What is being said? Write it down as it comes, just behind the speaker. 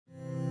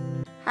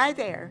Hi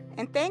there,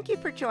 and thank you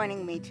for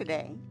joining me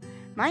today.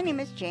 My name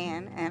is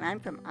Jan, and I'm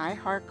from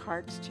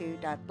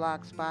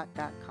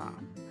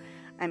iHeartCards2.blogspot.com.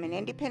 I'm an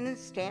independent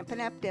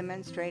Stampin' Up!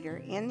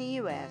 Demonstrator in the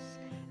U.S.,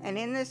 and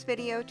in this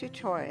video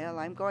tutorial,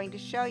 I'm going to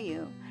show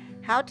you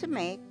how to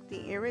make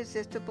the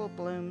Irresistible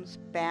Blooms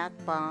Bath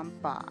Bomb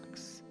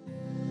Box.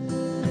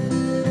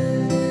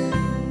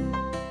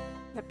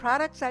 The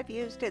products I've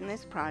used in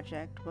this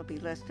project will be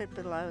listed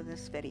below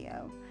this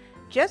video.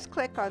 Just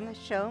click on the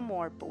Show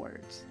More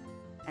boards,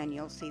 and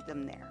you'll see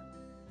them there.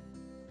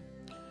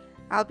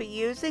 I'll be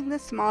using the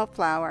small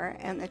flower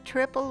and the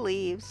triple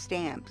leaf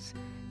stamps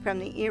from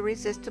the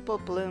Irresistible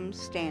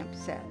Blooms stamp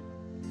set.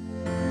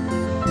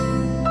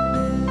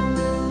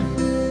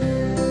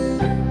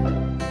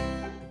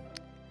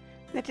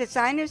 The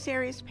designer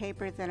series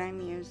paper that I'm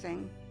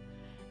using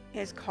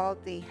is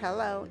called the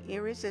Hello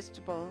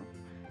Irresistible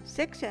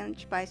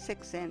 6" by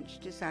 6"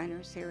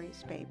 designer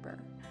series paper.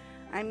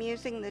 I'm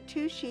using the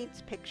 2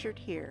 sheets pictured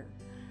here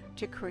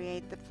to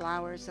create the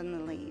flowers and the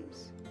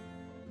leaves.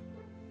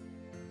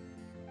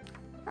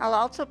 I'll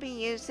also be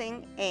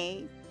using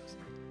a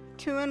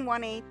 2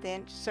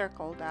 1/8"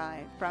 circle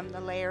die from the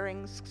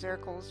Layering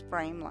Circles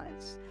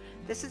framelits.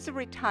 This is a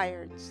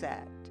retired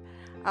set.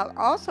 I'll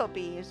also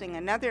be using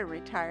another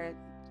retired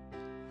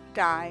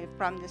die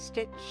from the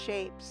Stitch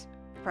Shapes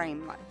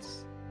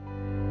framelits.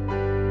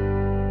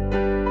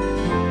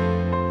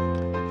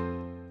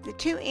 The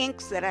 2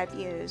 inks that I've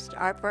used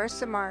are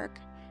Versamark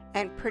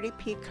and Pretty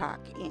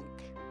Peacock ink.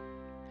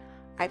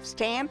 I've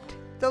stamped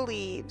the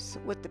leaves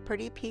with the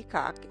Pretty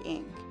Peacock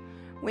ink.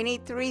 We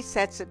need 3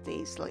 sets of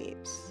these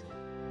leaves.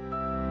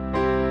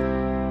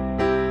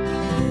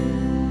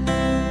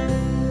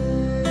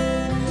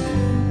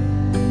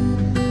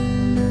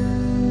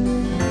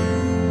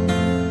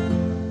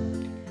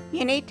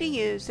 You need to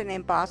use an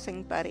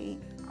embossing buddy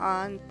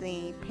on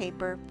the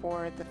paper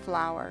for the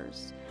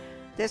flowers.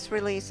 This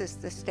releases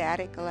the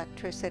static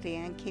electricity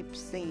and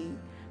keeps the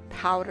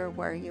powder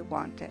where you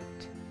want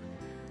it.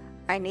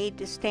 I need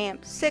to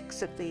stamp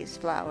 6 of these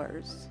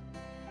flowers,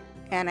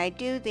 and I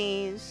do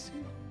these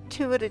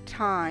 2 at a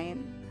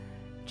time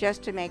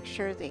just to make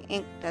sure the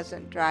ink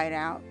doesn't dry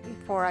out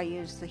before I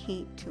use the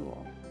heat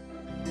tool.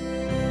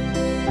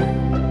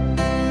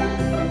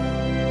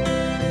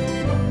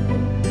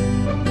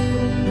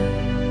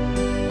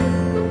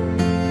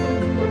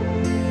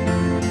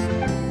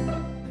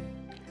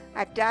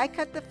 I've die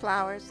cut the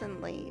flowers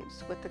and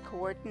leaves with the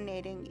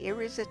coordinating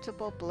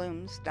Irresistible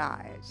Blooms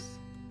dies.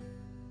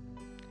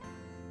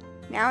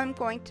 Now I'm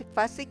going to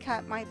fussy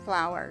cut my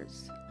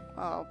flowers,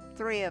 well,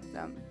 3 of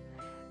them,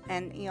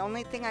 and the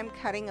only thing I'm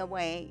cutting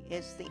away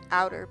is the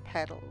outer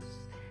petals.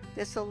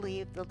 This will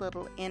leave the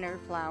little inner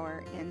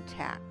flower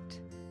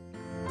intact.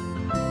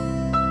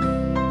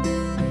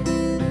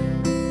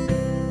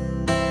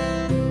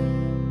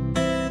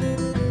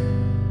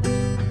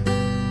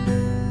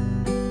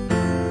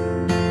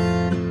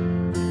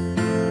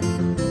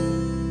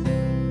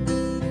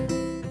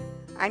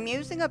 I'm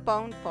using a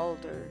bone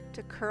folder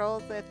to curl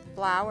the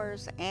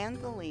flowers and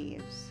the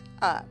leaves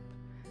up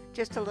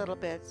just a little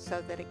bit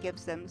so that it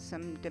gives them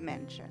some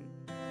dimension.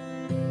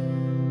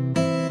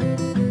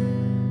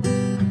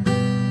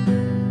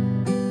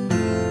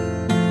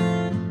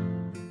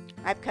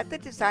 I've cut the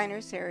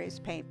designer series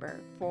paper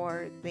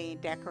for the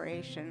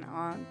decoration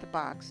on the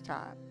box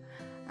top.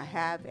 I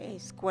have a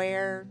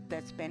square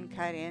that's been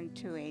cut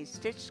into a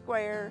stitch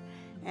square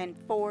and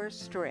 4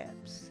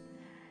 strips.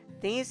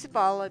 These have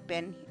all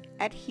been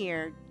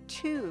adhered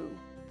to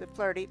the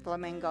Flirty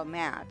Flamingo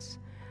mats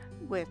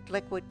with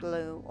liquid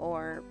glue,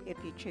 or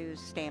if you choose,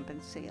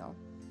 Stampin' Seal.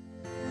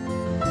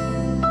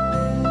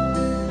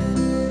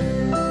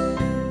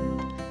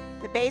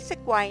 The basic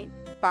white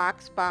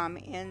box bomb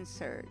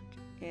insert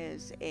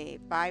is a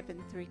 5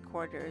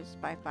 3/4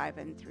 by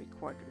 5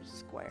 3/4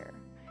 square.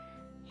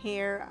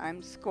 Here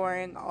I'm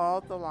scoring all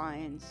the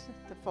lines,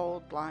 the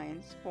fold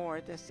lines for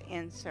this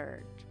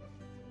insert,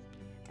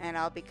 and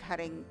I'll be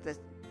cutting the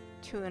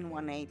 2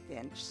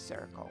 1/8"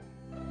 circle.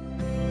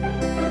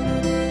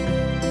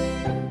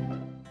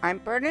 I'm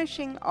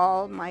burnishing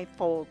all my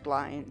fold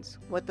lines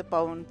with the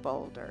bone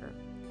folder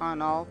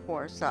on all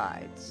 4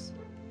 sides.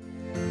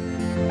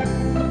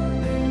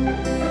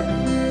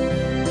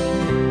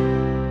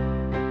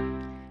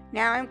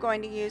 Now I'm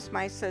going to use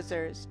my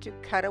scissors to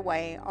cut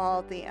away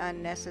all the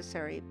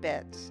unnecessary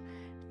bits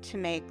to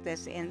make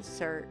this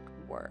insert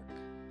work.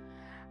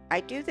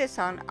 I do this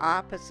on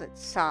opposite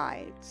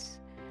sides.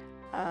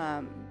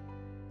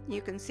 You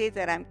can see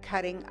that I'm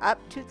cutting up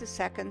to the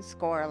 2nd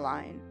score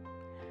line,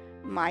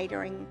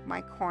 mitering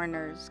my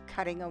corners,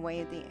 cutting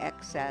away the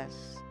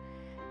excess,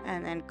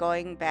 and then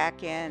going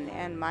back in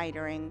and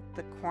mitering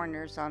the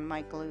corners on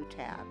my glue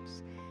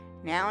tabs.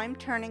 Now I'm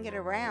turning it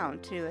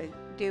around to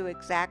do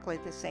exactly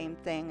the same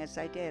thing as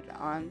I did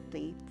on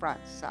the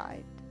front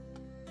side.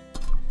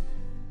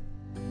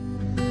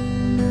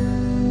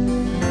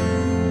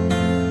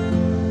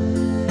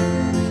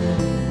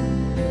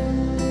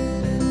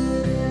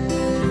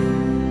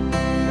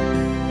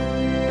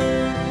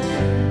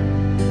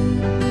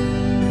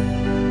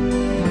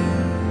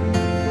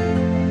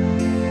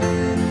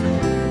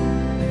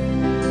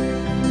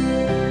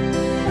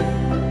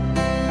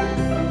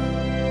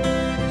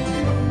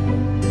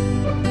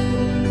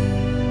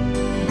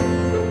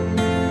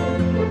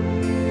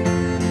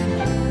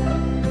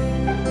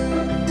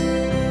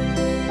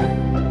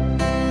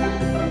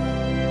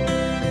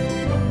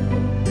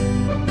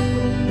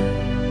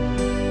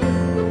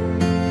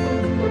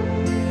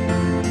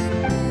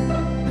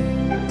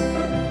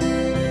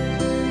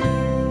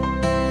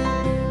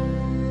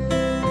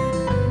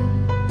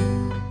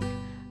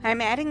 I'm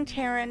adding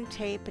tear and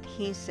tape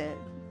adhesive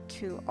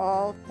to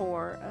all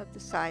 4 of the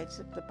sides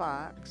of the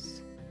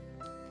box.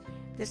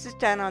 This is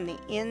done on the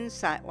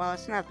inside. Well,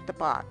 it's not the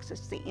box,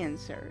 it's the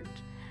insert.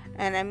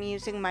 And I'm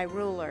using my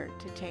ruler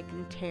to take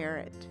and tear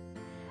it.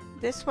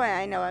 This way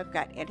I know I've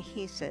got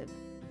adhesive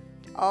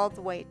all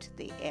the way to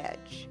the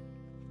edge.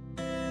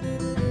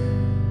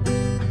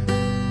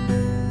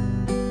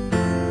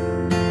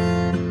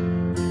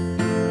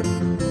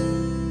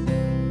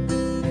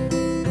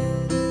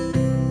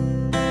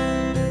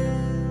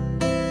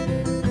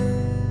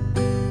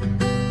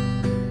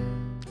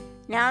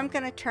 Now I'm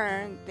going to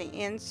turn the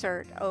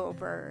insert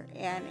over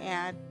and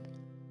add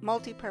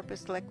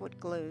multi-purpose liquid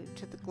glue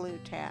to the glue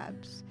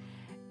tabs,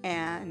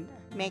 and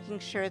making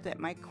sure that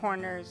my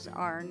corners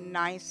are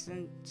nice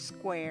and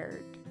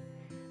squared.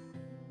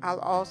 I'll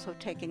also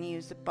take and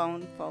use a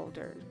bone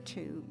folder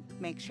to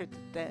make sure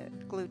that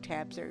the glue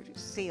tabs are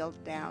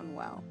sealed down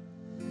well.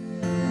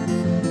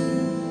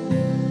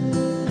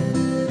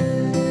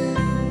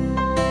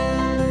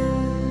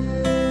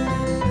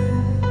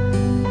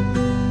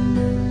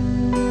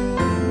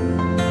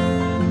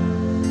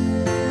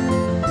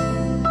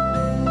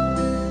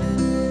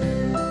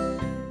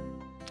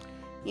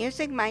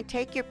 Using my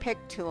Take Your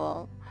Pick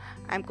tool,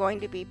 I'm going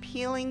to be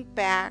peeling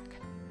back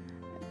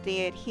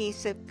the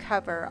adhesive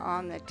cover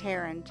on the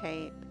tear and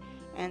tape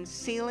and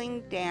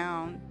sealing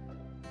down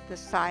the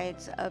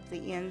sides of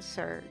the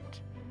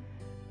insert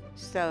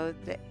so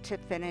that to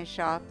finish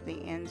off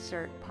the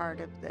insert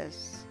part of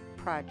this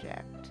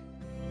project.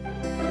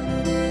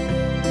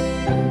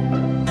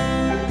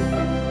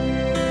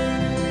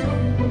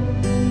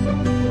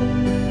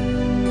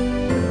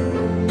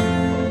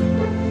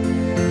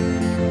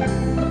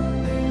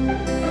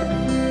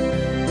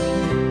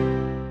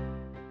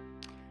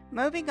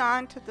 Moving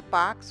on to the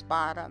box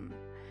bottom.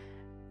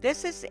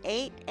 This is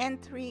 8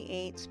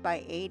 3/8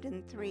 by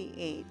 8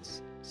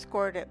 3/8,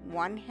 scored at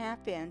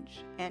 1/2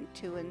 inch and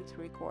 2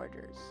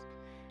 3/4.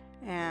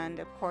 And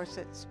of course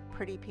it's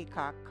pretty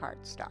peacock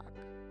cardstock.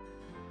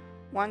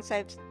 Once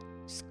I've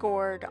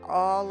scored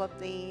all of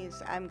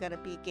these, I'm going to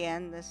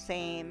begin the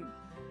same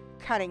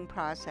cutting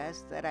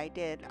process that I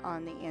did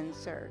on the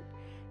insert.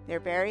 They're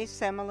very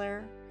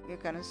similar. You're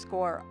going to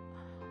score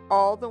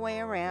all the way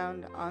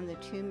around on the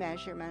 2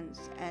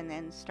 measurements and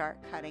then start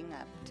cutting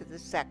up to the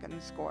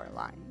second score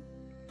line.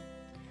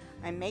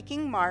 I'm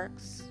making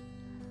marks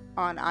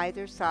on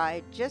either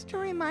side just to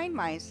remind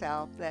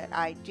myself that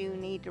I do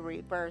need to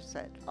reverse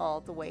it all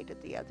the way to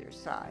the other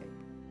side.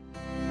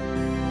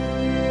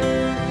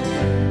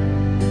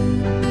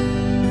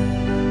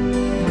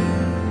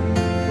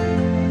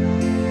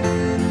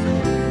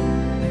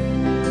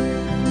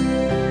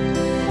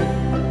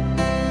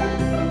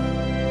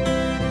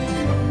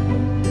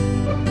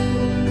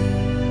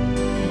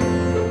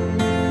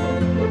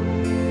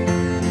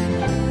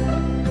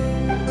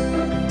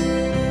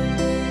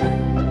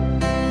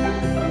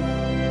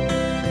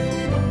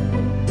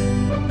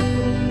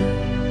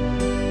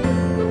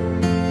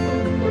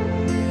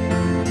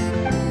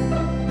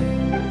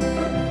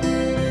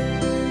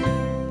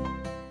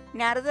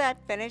 Now that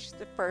I've finished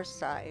the first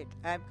side,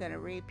 I'm going to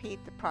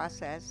repeat the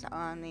process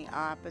on the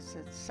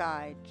opposite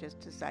side,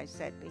 just as I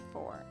said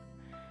before.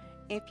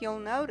 If you'll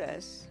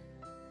notice,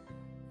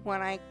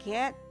 when I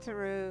get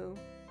through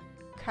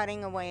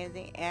cutting away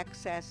the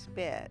excess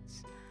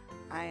bits,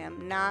 I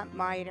am not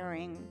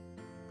mitering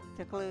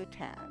the glue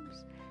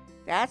tabs.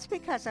 That's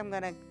because I'm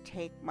going to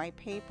take my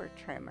paper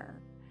trimmer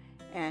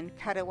and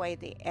cut away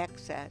the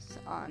excess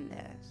on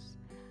this.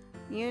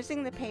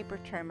 Using the paper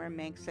trimmer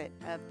makes it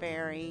a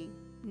very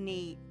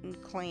neat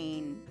and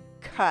clean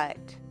cut.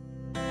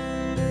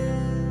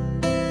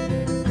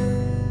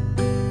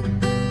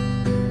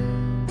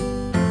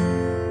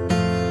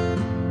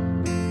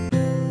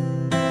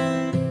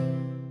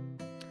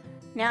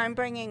 Now I'm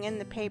bringing in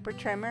the paper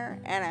trimmer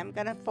and I'm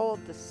going to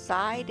fold the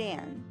side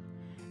in,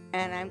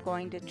 and I'm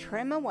going to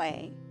trim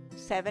away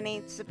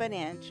 7/8 of an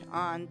inch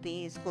on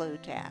these glue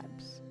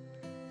tabs.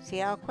 See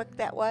how quick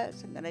that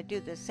was? I'm going to do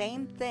the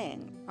same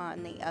thing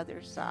on the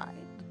other side.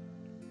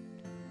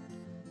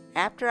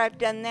 After I've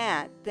done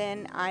that,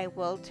 then I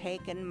will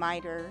take and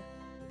miter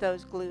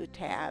those glue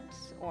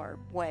tabs, or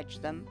wedge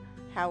them,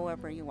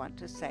 however you want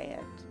to say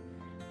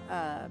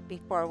it,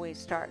 before we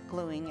start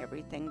gluing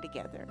everything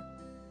together.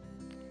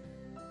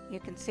 You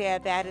can see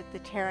I've added the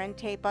tear and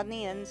tape on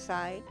the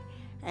inside,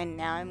 and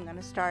now I'm going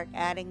to start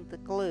adding the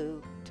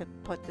glue to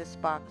put this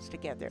box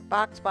together,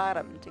 box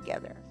bottom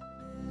together.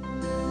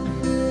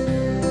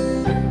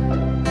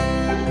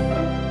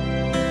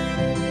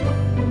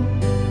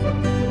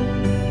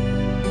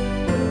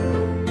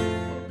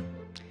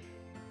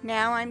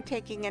 Now I'm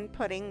taking and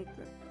putting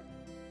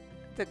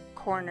the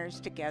corners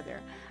together.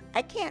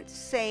 I can't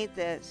say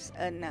this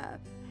enough.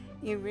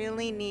 You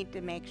really need to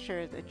make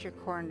sure that your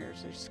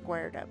corners are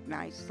squared up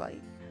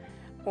nicely.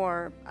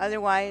 Or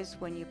otherwise,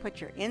 when you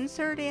put your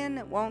insert in,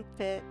 it won't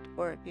fit.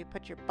 Or if you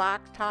put your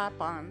box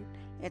top on,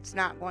 it's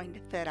not going to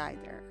fit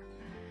either.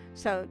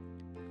 So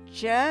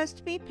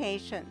just be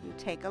patient and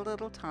take a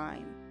little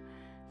time.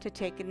 to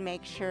take and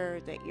make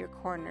sure that your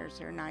corners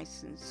are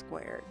nice and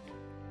squared.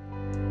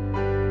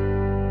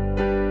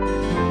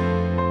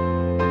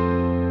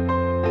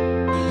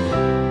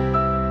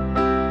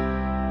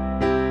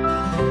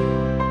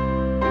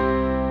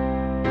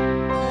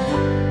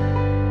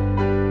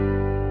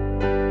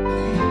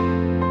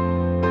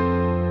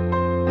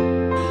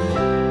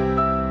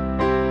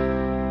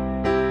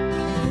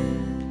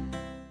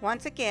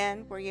 Once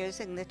again, we're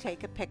using the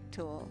Take a Pick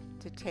tool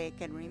to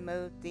take and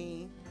remove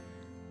the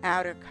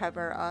outer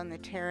cover on the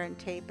tear and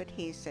tape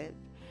adhesive,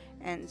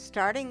 and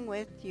starting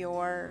with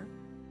your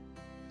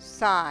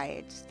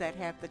sides that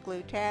have the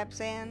glue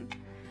tabs in,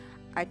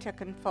 I took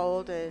and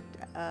folded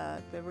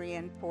the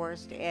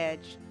reinforced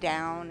edge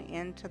down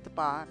into the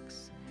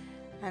box,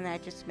 and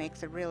that just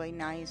makes a really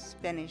nice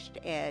finished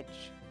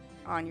edge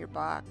on your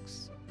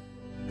box.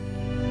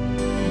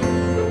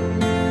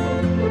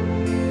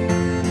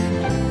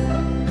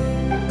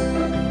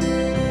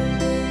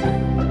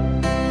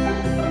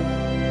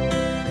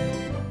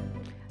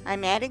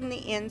 I'm adding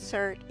the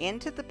insert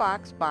into the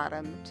box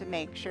bottom to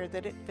make sure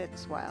that it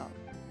fits well.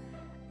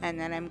 And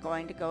then I'm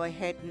going to go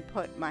ahead and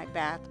put my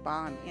bath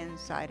bomb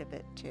inside of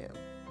it too.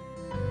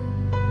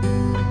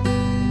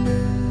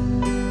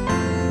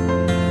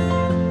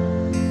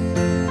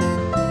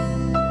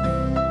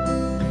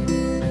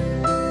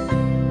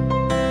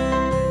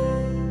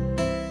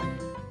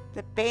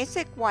 The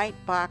basic white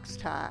box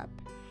top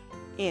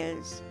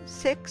is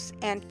 6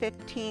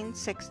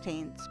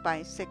 15/16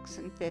 by 6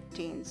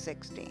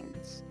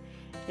 15/16.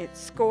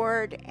 It's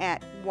scored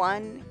at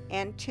 1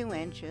 and 2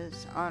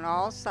 inches on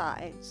all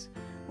sides,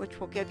 which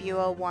will give you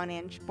a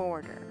 1-inch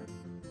border.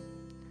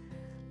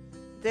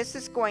 This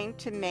is going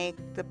to make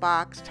the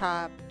box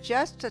top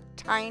just a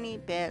tiny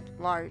bit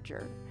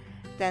larger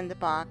than the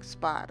box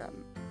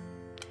bottom.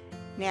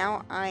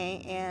 Now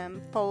I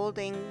am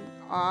folding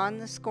on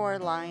the score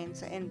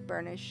lines and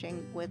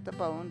burnishing with the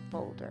bone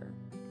folder.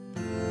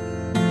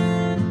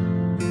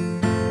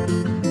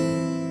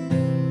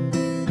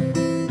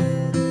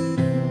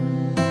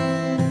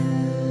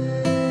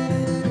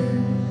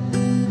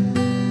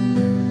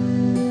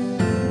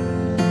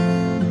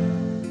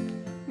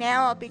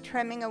 Now I'll be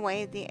trimming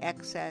away the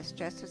excess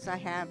just as I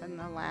have in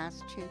the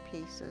last 2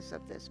 pieces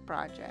of this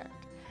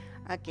project.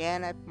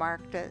 Again, I've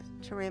marked it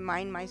to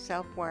remind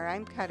myself where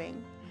I'm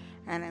cutting,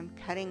 and I'm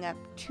cutting up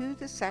to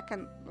the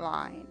second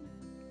line.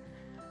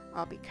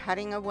 I'll be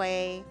cutting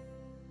away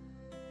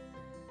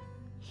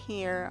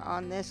here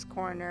on this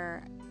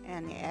corner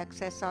and the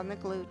excess on the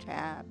glue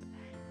tab,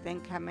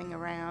 then coming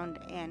around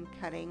and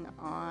cutting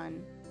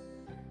on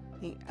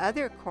the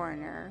other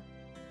corner,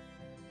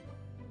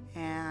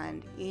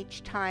 and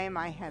each time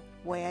I have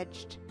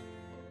wedged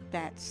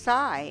that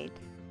side,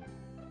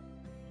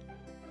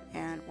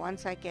 and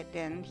once I get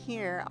down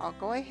here I'll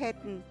go ahead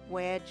and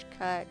wedge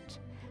cut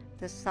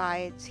the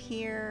sides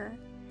here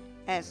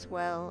as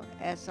well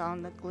as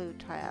on the glue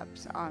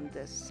tabs on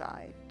this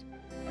side.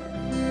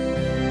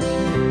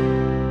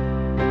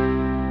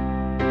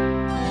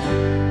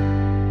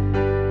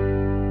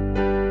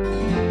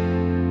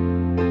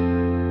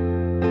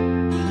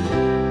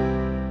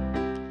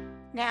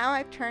 Now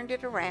I've turned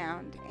it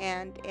around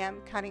and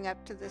am cutting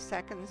up to the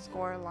second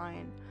score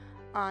line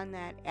on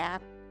that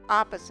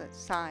opposite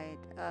side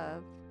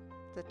of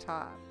the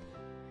top.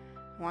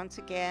 Once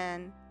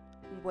again,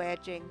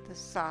 wedging the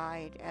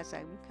side as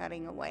I'm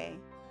cutting away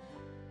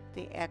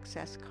the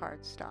excess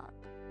cardstock.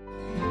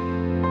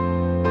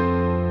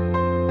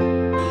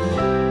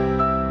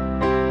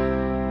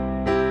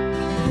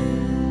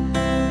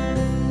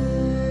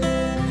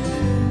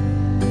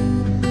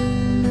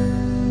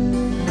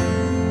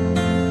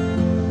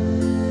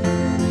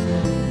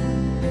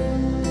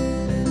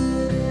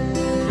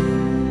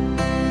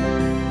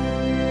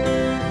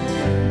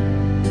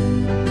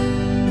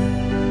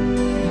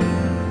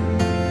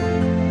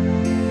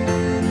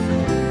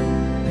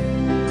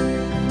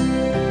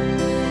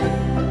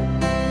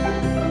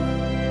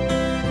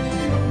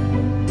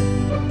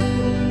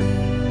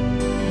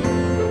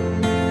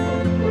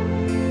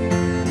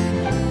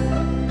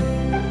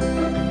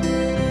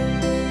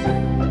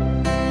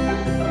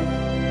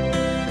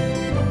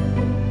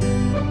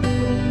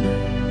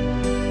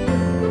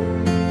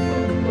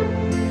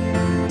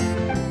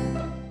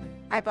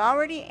 I've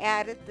already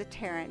added the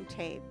tear and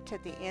tape to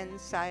the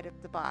inside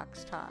of the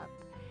box top,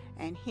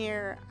 and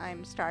here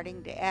I'm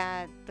starting to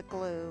add the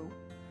glue,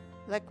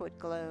 liquid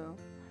glue,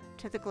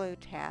 to the glue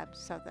tabs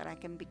so that I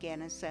can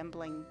begin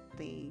assembling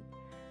the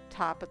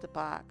top of the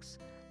box.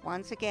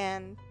 Once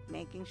again,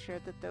 making sure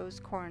that those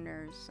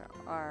corners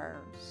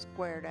are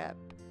squared up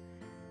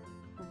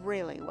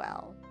really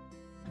well.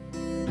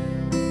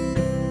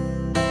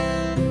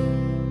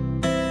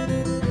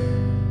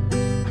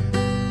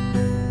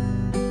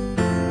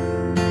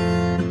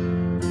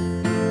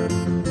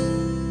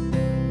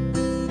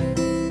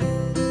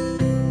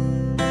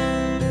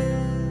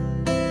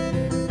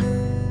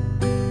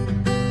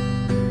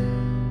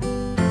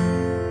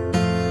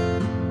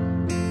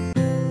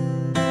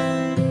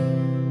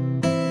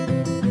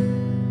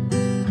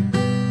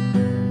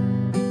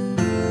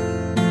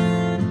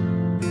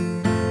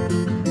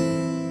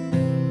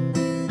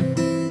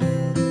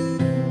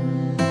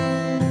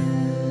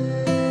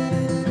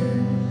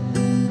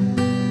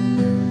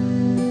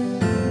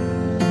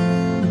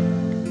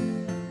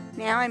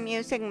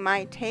 using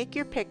my Take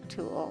Your Pick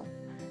tool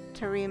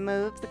to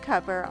remove the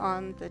cover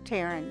on the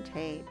tear-in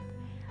tape.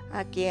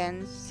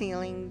 Again,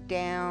 sealing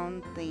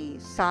down the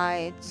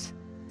sides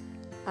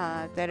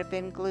that have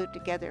been glued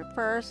together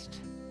first,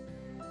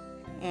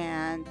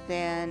 and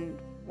then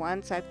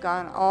once I've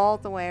gone all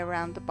the way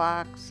around the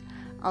box,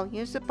 I'll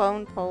use a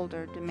bone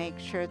folder to make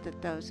sure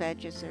that those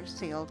edges are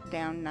sealed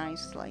down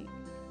nicely.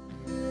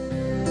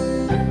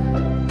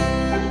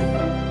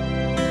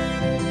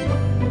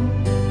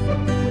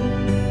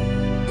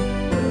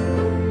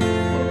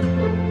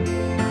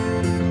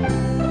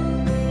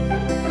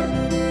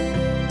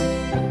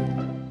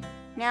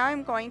 Now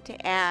I'm going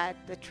to add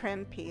the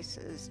trim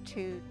pieces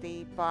to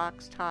the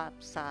box top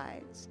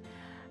sides.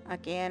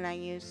 Again, I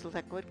use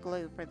liquid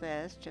glue for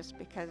this just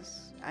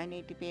because I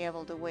need to be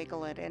able to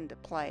wiggle it into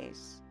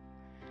place.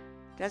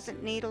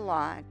 Doesn't need a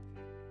lot,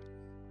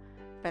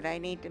 but I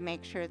need to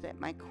make sure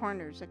that my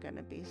corners are going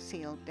to be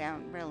sealed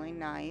down really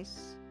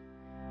nice.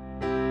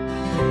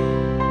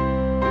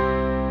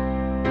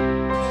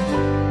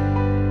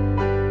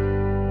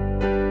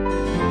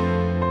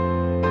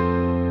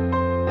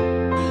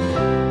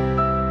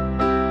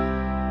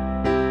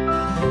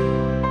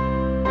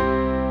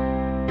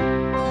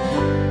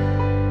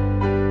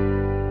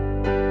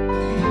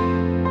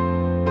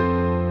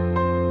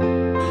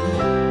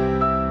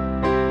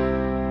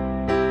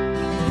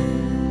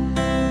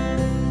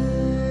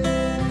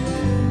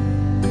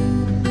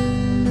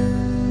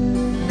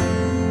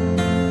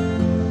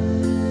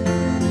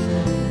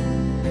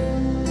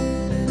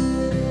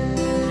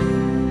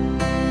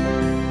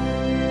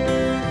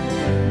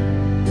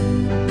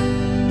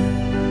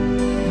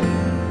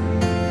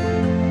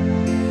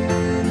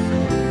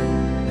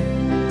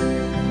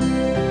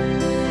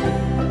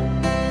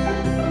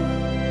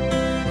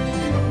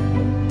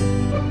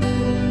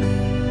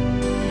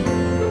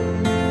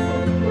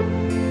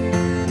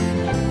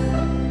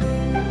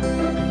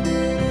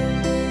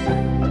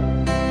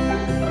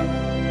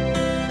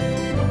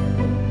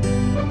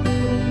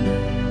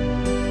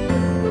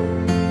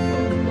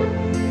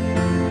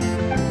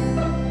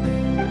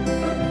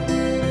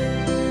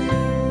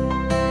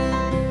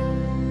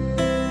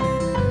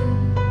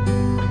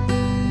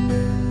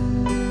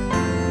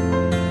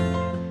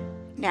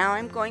 Now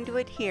I'm going to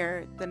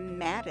adhere the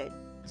matted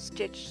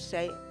stitch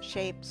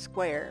shaped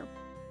square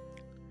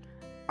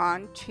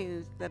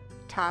onto the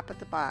top of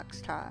the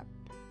box top.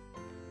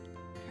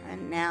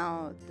 And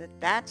now that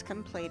that's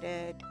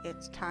completed,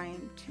 it's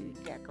time to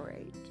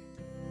decorate.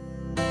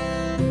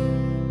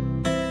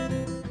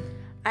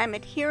 I'm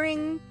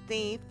adhering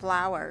the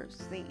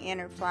flowers, the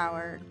inner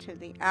flower to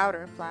the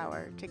outer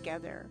flower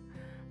together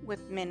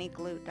with mini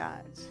glue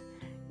dots,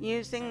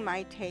 using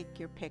my Take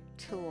Your Pick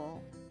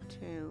tool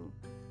to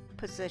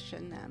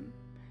position them.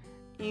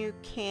 You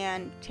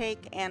can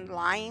take and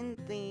line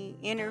the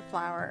inner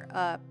flower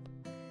up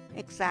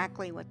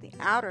exactly with the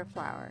outer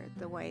flower,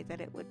 the way that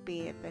it would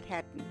be if it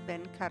hadn't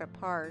been cut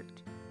apart,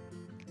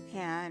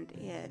 and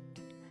it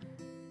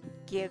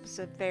gives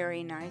a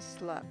very nice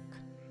look.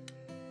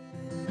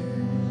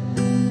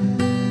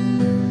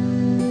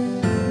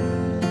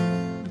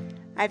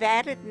 I've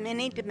added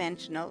mini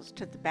dimensionals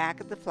to the back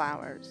of the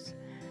flowers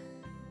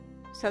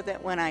so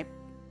that when I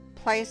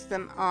place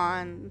them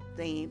on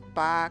the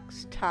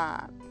box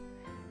top,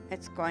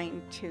 it's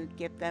going to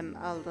give them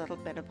a little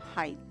bit of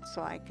height,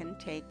 so I can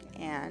take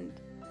and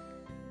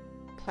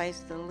place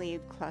the leaf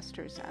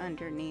clusters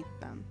underneath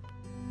them.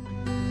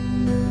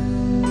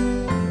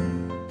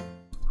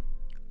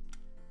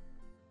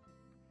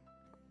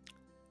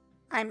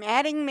 I'm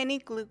adding mini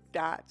glue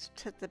dots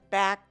to the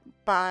back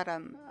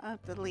bottom of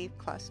the leaf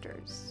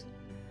clusters,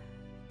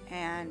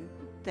 and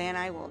then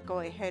I will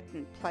go ahead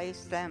and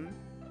place them,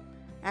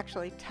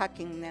 actually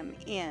tucking them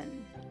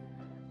in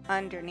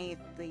underneath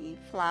the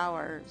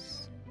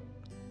flowers,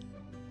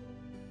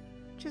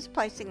 just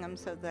placing them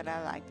so that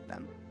I like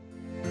them.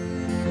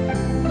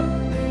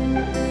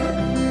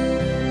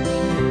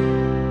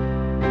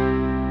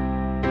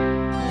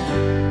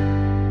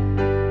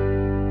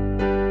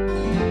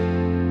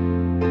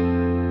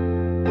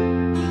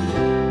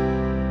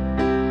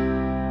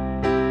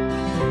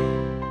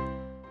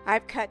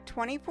 I've cut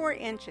 24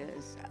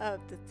 inches of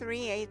the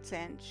 3/8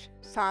 inch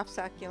soft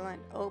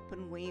succulent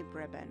open weave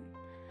ribbon.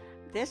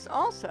 This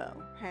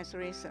also has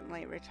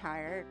recently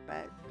retired,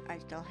 but I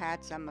still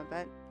had some of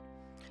it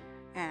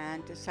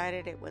and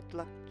decided it would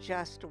look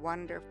just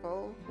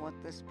wonderful with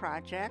this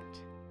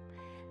project,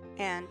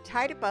 and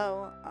tied a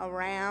bow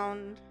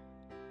around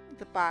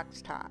the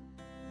box top.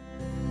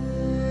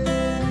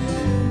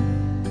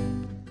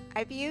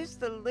 I've used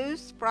the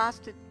loose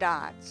frosted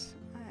dots,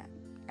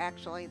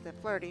 actually the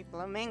Flirty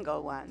Flamingo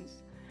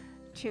ones,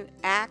 to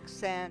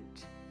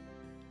accent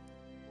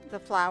the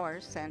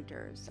flower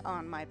centers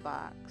on my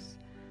box.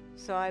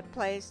 So I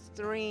placed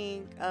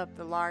 3 of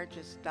the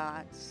largest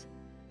dots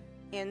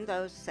in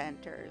those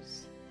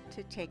centers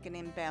to take and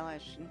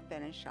embellish and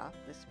finish off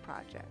this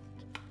project.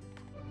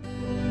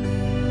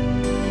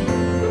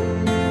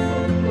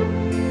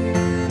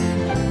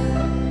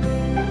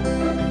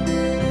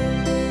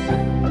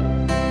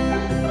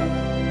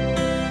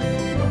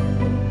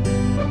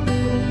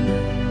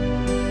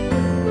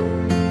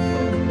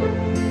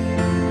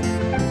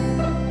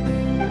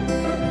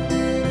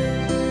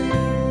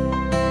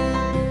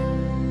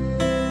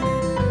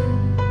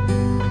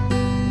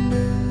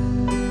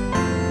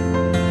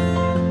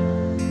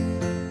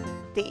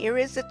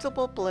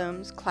 Irresistible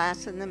Blooms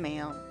Class in the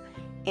Mail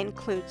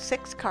includes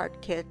 6 card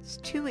kits,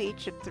 2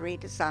 each of 3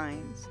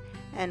 designs,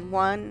 and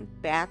 1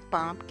 bath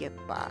bomb gift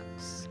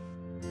box.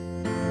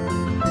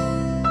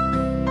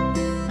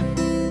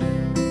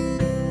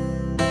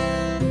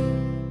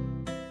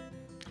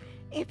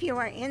 If you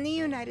are in the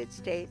United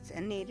States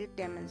and need a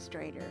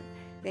demonstrator,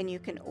 then you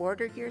can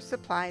order your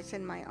supplies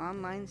in my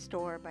online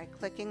store by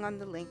clicking on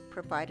the link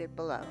provided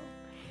below.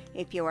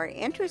 If you are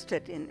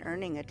interested in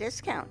earning a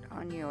discount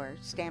on your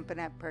Stampin'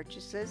 Up!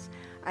 Purchases,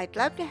 I'd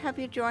love to have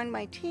you join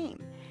my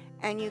team,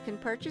 and you can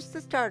purchase the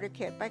starter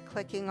kit by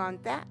clicking on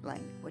that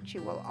link, which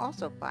you will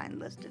also find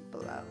listed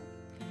below.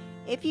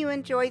 If you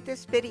enjoyed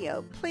this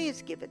video,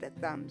 please give it a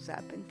thumbs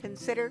up and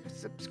consider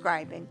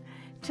subscribing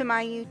to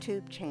my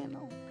YouTube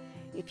channel.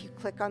 If you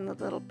click on the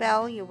little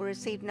bell, you will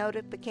receive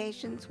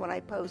notifications when I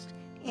post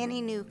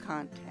any new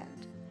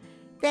content.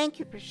 Thank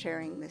you for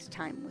sharing this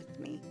time with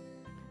me.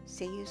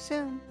 See you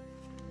soon.